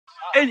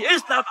In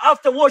Islam,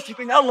 after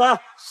worshipping Allah,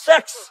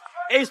 sex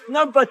is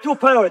number 2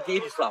 priority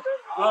in Islam.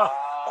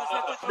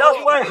 That's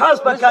why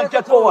husband can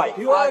get for wife.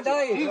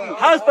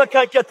 Husband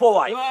can get for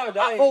wife.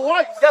 For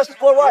wife? Just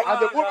for wife. And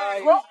the woman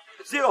is what?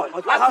 Zero.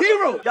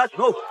 Zero? Just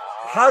no.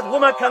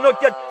 Woman cannot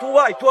get to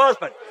wife, to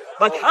husband.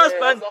 But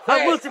husband,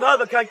 a Muslim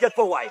husband can get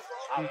for wife.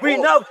 We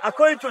know,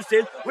 according to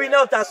this, we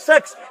know that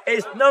sex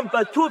is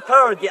number 2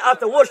 priority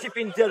after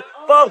worshipping the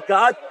Baal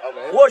God.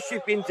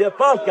 Worshipping the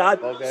Baal God,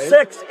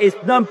 sex is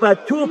number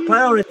 2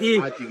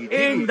 priority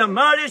in the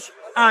marriage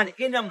and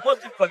in the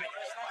Muslim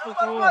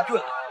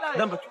community.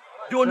 Number 2.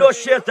 Do not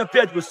share the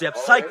bed with them.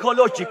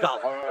 Psychological.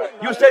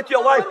 You say to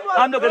your wife,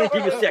 I'm not going to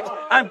give you sex.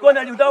 I'm going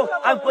to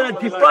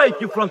deprive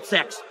you from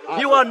sex.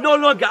 You are no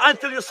longer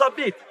until you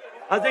submit.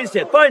 As they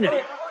said,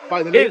 finally.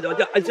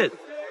 I said,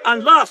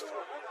 and last,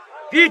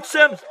 beat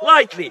them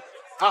lightly.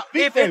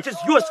 If it is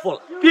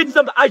useful, beat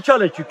them. I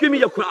challenge you. Give me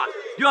your Quran.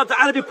 You have the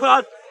Arabic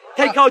Quran?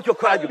 Take out your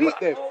Quran.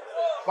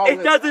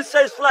 It doesn't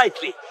say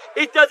slightly.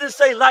 It doesn't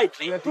say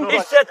lightly.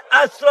 It said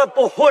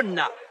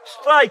asrabuhunna.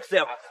 Strike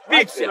them.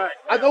 Beat them.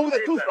 And over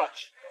the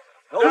toothbrush.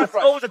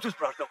 Over the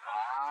toothbrush. No.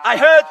 I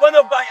heard one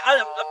of my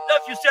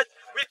nephews said,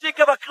 we think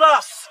of a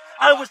class.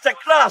 And with the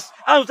class,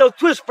 and with the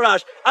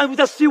toothbrush, and with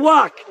the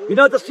siwak. You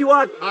know the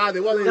siwak? Ah,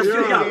 the one the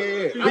siwak.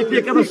 We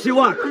think of a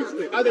siwak.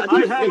 With the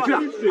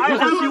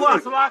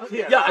siwak.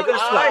 Yeah, I got a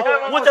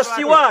siwak. With the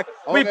siwak,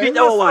 we beat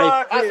our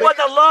wife. What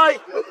a lie,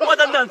 what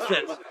a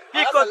nonsense.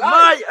 Because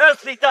my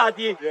earthly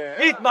daddy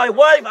beat my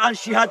wife and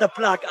she had a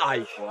black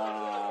eye.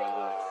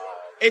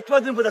 It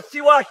wasn't with a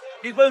siwak,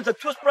 it wasn't with a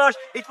toothbrush,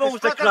 it wasn't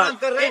with the class.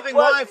 It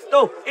was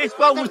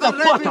with the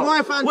bottle,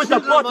 with a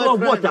bottle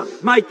of water.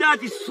 My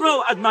daddy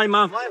threw at my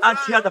mom and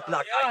she had a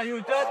black eye.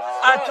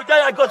 And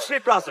today I got 3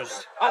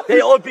 brothers.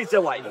 They all beat their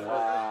wife.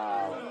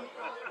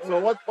 So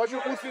what's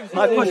your question?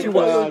 My question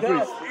was,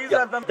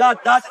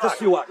 that's the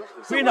siwak.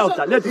 We know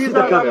that. Let's see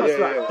the camera.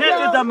 This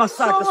is the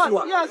massage, the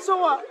siwak. Yeah, so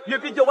what? You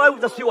beat your wife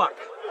with the siwak.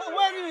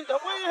 Where do you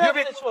have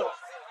this one?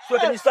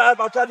 Surah An-Nisa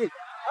about 13.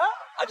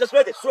 I just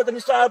read it. Surah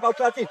An-Nisa about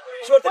 13.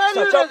 Surah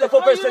An-Nisa chapter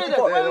 4 verse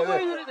 24. Where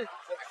you read it?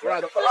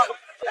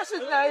 This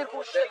is not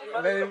bullshit.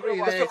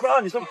 What's the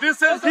Quran?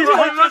 This is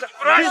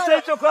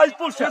your Quran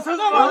bullshit.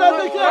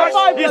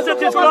 This is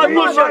his Quran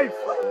bullshit.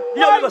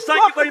 Yeah,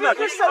 thank you very much.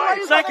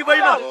 Thank you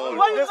very much.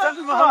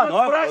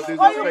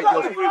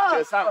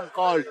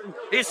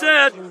 He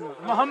said,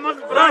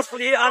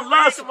 lastly and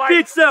last,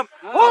 beat them.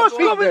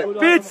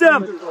 Beat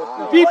them.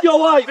 Beat your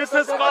wife. This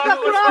is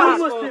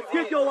Muslim.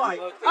 Beat your wife.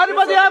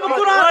 Anybody have a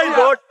Quran? My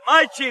Lord,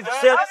 my chief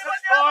said,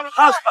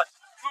 husband,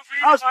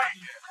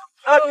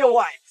 love your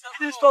wife.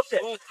 He didn't stop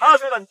there.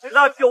 Husband,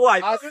 love your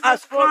wife.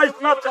 As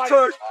Christ loved the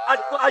church. And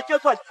I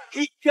guess what?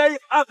 He gave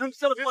up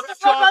himself for the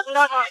church.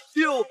 Not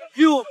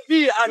you,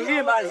 me, and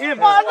him,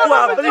 who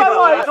are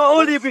believers. Not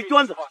only we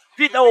don't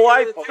beat our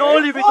wife, not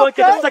only we don't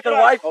get a second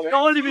wife, not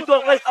only we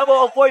don't raise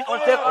our voice on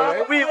them,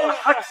 we will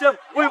hug them,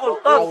 we will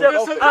love them,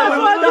 and we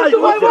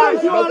will die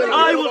for them.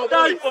 I will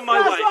die for my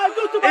wife.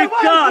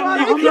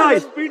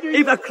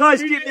 If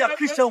Christ give me a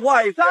Christian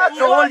wife,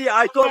 not only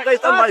I don't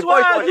raise my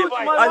voice on him,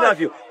 I love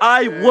you.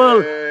 I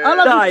will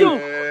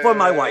die for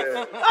my wife.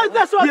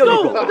 That's what I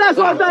do. That's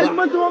what I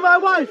do to my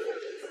wife.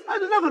 I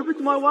never beat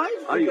my wife.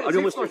 Are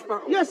you Muslim?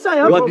 Yes, I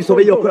am. You want to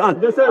disobey your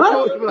Quran?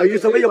 Are you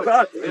disobey your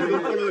Quran?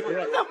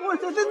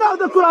 This is not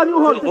the Quran you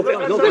hold.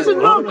 This is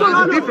not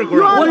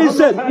Quran. What is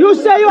it? You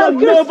say you are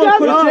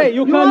Christian.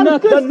 You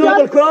cannot. The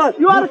noble Quran.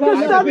 You are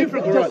Christian.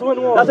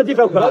 That's a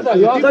different Quran.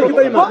 Thank you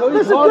very much.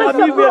 This is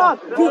Christian Quran.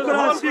 Two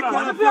Qurans, three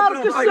Qurans. You are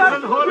Christian.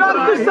 You are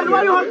Christian.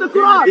 Why you hold the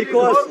Quran?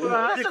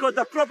 Because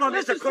the problem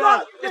is the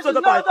Quran. It's not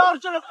the Bible.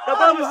 The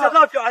Bible says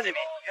love your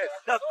enemy.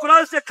 The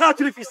Quran says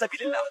قاتلوا في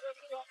سبيل الله.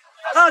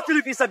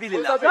 قاتلوا في سبيل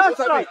الله. That's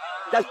right.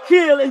 That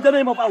kill in the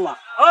name of Allah.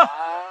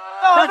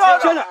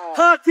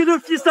 قاتلوا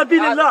في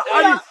سبيل الله.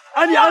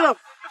 أني عرب.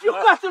 You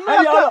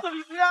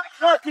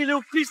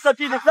قاتلوا في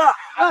سبيل الله.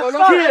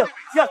 Kill.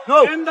 Yes,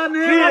 no. In the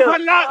name of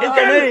Allah. In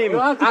the name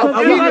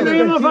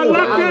of Allah.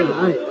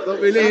 I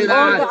don't believe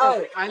that.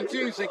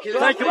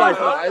 Thank you, my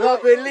friend. I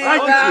don't believe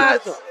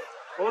that.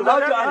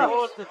 Love your enemy.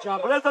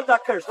 Let them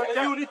that curse.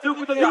 You need to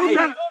do and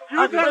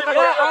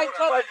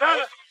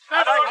I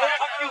can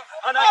love you,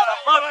 and I can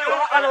love you,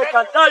 and I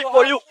can die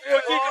for you.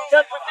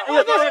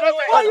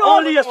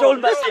 Only your soul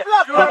must see.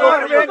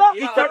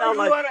 Eternal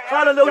life.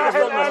 Follow your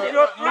soul must see.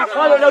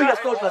 Follow your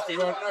soul must see.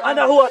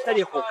 أنا هو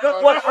الطريق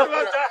والحق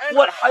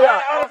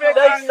والحياة.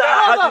 ليس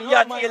أحد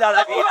يأتي إلى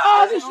الأبيض.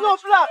 Quran is not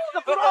black.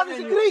 The Quran is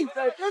green.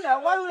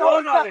 Why do you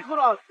hold black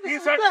Quran? The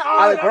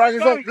Quran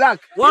is not black.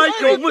 Why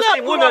do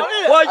Muslim women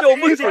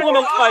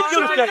with my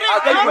children,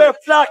 they wear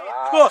black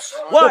clothes?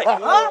 Why?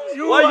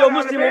 Why your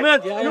Muslim women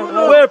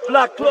wear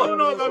black clothes?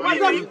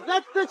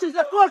 This is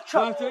a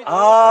culture. Ah.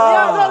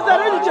 Yeah, the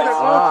religion.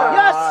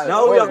 Yes.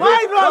 Now we are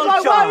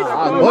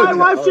My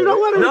wife, she don't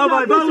wear it. Now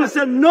my Bible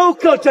said no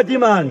culture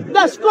demand.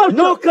 That's culture.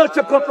 No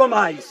culture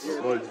compromise.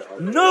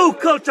 No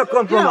culture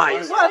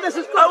compromise. Yeah, well, this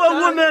is culture.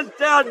 Our women,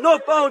 they are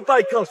not bound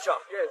by culture.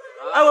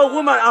 Our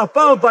women are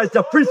bound by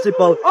the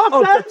principle of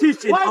the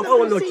teaching of our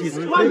Lord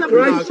Jesus. Why the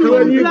British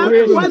show black?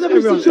 Why the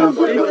British show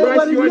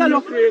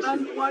yellow?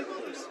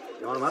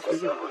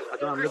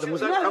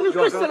 You're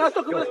Christian, I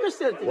talk about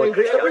Christian. We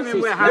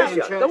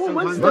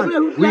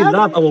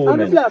love our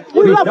women.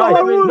 We love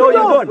our women. No, you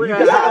don't. You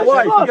got a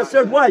wife. You got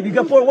third wife. You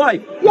got 4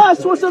 wives.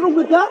 Yes, what's wrong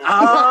with that?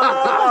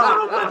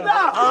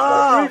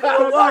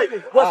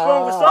 What's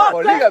wrong with that?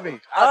 Polygamy.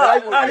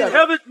 And in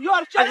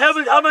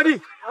heaven, how many?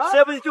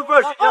 72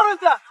 verses. What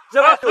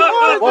about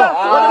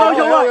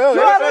your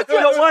wife?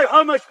 Your wife,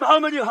 how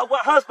many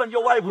husbands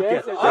your wife would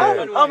get?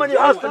 How many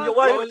husbands your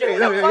wife would get?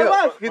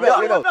 Give it. No,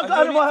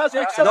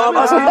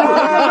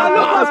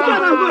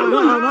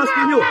 I'm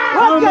asking you.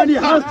 How many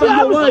husbands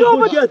your wife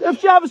would get? If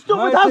she have a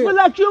stupid husband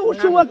like you,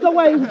 she walk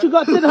away. She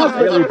got 10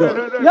 husbands. There we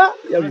go. Yeah?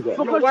 There we go.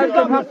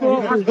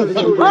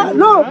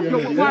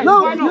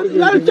 No,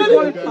 I'm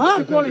telling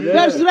you.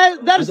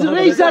 There's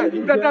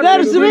reason.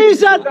 There's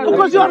reason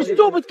because you are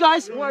stupid,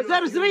 guys.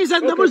 There's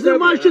reason the Muslim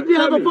man should be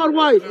have a 4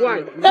 wives.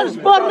 There's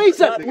 4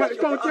 reasons.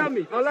 Don't tell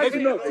me. I'll let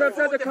you know.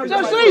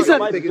 There's reason.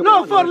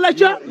 No for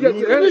lecture.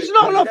 It's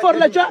no for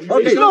lecture.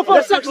 It's no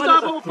for sex to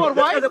have a 4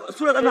 wives.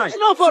 Surah 9. It's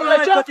no for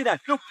lecture.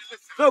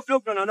 Look, no,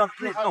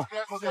 please, no.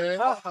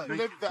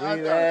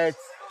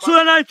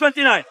 Surah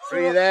 9:29.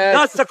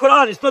 That's the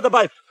Quran, it's not the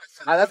Bible.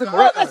 That's the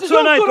Quran. That's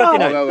Surah your 9:29.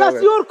 Quran.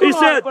 That's your He Quran,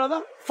 said,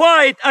 brother.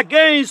 fight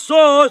against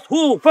those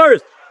who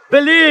first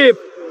believe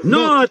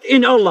not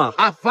in Allah.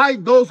 I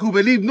fight those who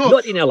believe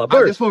Not in Allah.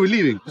 That's First. for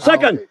believing.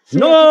 Second,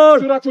 nor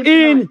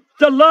in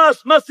the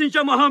last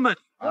messenger Muhammad.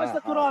 What's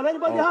the Quran?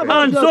 Anybody have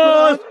And it?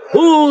 those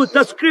who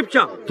the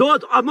scripture,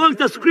 those among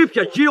the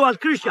scripture, Jew and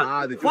Christian,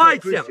 the Jews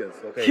fight and them,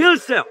 Christians, okay. kill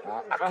them.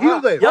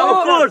 Kill them. Yeah,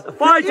 of course,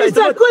 fight them. He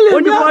said kill him,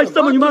 When you yeah. fight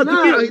someone, you must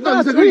No, kill. he's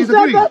agreeing.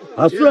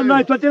 Surah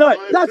 9:29.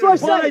 That's what I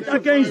Fight said.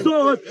 against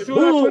those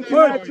who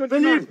first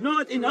believe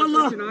not in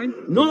Allah,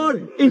 nor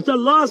in the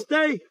last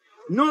day,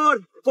 nor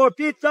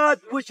forbid that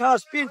which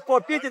has been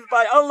forbidden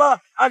by Allah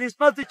and His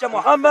Messenger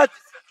Muhammad.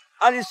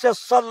 And he says,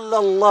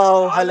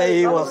 Sallallahu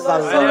Alaihi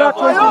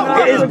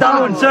Wasallam. He is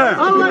down, sir.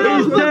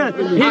 He's dead.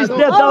 He's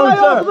dead down,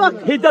 sir.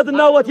 He doesn't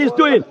know what he's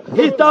doing.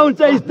 He's down,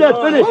 sir. He's dead.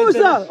 Finished. Who's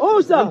that?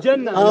 Who's that?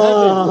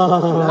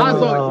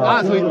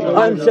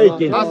 I'm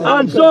shaking.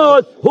 And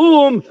so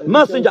whom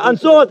messenger, and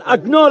so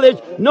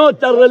acknowledge not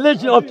the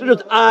religion of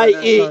truth,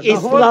 i.e.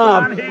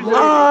 Islam.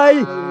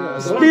 I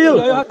steal,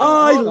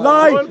 I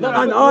lie,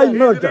 and I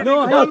murder.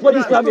 That's what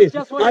Islam is.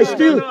 I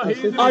steal,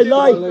 I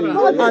lie,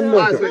 and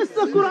murder. It's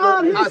the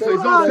Quran. So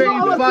it's not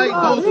saying fight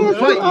those who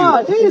fight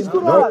you. He is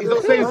Quran. It's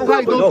not saying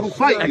fight those who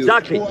fight you.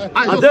 Exactly. I'm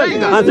And not saying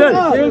then,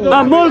 that.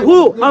 among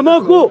who?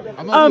 Among who?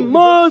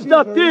 Among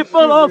the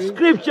people of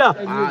Scripture,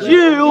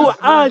 Jew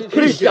and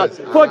Christian.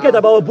 Forget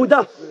about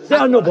Buddha. They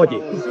are nobody.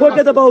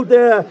 Forget about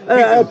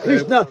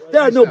Krishna. They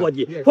are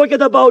nobody.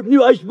 Forget about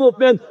New Age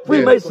movement,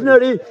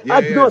 Freemasonry,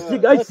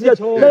 agnostic,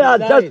 atheist. They are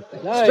just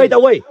straight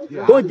away.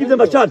 Don't give them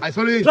a chance.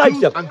 Isolate Strike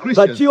Jews them. and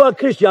Christians. But Jew and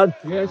Christian,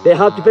 they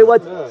have to pay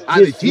what?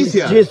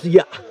 Jizya.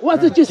 Jizya.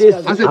 What's the jizya? I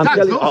said I'm tax,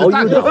 telling you, no? oh, you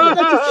Tax. know.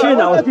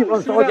 China was people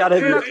from Saudi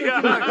Arabia.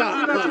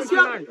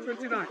 29.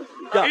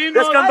 Yeah,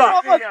 let's come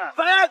back.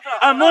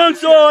 Among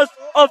those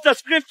of the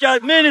scripture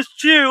means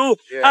Jew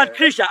and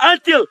Christian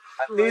until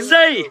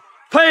they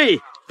pay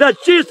the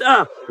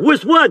jizya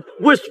with what?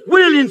 With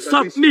willing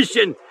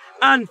submission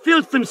and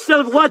feel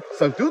themselves what?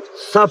 Subdued?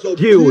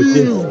 Subdued.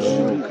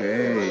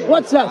 Okay.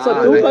 What's that?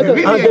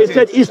 And they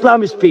said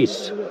Islam is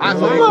peace.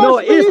 No,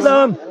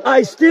 Islam,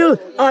 I steal,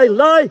 I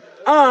lie,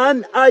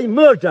 and I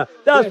murder.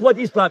 That's what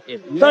Islam is.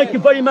 Thank you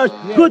very much.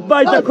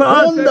 Goodbye the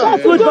Quran.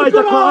 Goodbye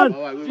the Quran.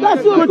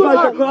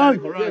 Goodbye the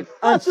Quran.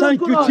 And thank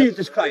you,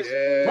 Jesus Christ.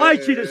 My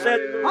Jesus said,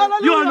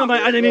 you are not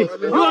my enemy.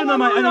 You are not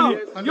my enemy.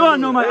 You are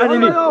not my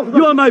enemy.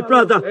 You are my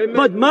brother.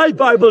 But my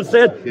Bible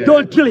said,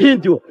 don't kill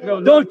Hindu.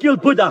 Don't kill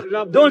Buddha.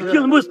 Don't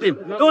kill Muslim.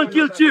 Don't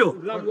kill Jew.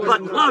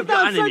 But love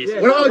your enemies.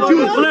 What about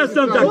Jews? Bless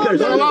them,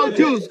 What about doctors.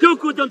 Jews? Do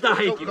good and I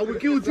hate Can you. we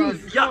kill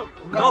Jews? Yeah.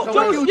 No.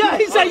 Yeah,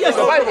 he said yes.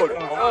 In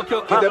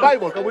the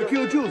Bible, can we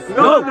kill Jews?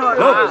 No.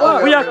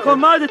 We are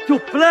commanded to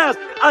bless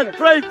and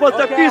pray for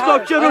the peace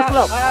of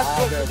Jerusalem.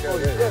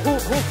 Who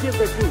killed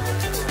the Jews?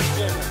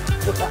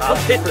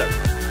 Hitler.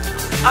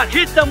 And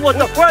Hitler was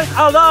the first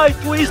ally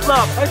to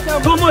Islam.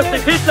 To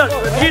Muslim Hitler,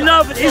 he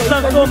loved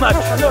Islam so much.